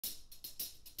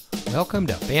Welcome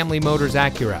to Family Motors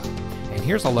Acura, and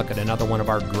here's a look at another one of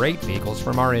our great vehicles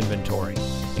from our inventory.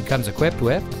 It comes equipped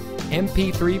with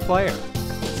MP3 player,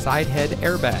 side head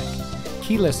airbag,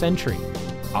 keyless entry,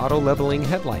 auto leveling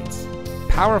headlights,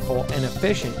 powerful and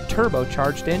efficient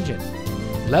turbocharged engine,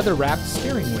 leather-wrapped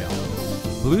steering wheel,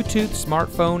 Bluetooth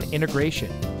smartphone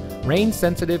integration,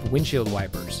 rain-sensitive windshield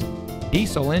wipers,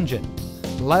 diesel engine,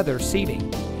 leather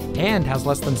seating, and has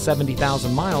less than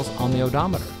 70,000 miles on the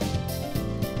odometer.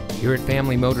 Here at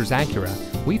Family Motors Acura,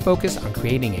 we focus on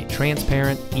creating a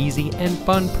transparent, easy, and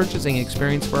fun purchasing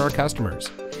experience for our customers.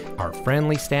 Our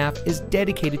friendly staff is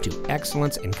dedicated to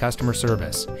excellence in customer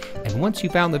service. And once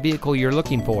you found the vehicle you're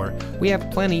looking for, we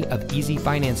have plenty of easy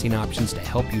financing options to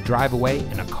help you drive away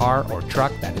in a car or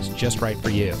truck that is just right for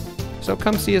you. So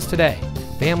come see us today.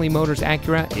 Family Motors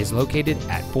Acura is located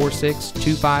at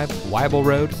 4625 Wible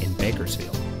Road in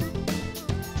Bakersfield.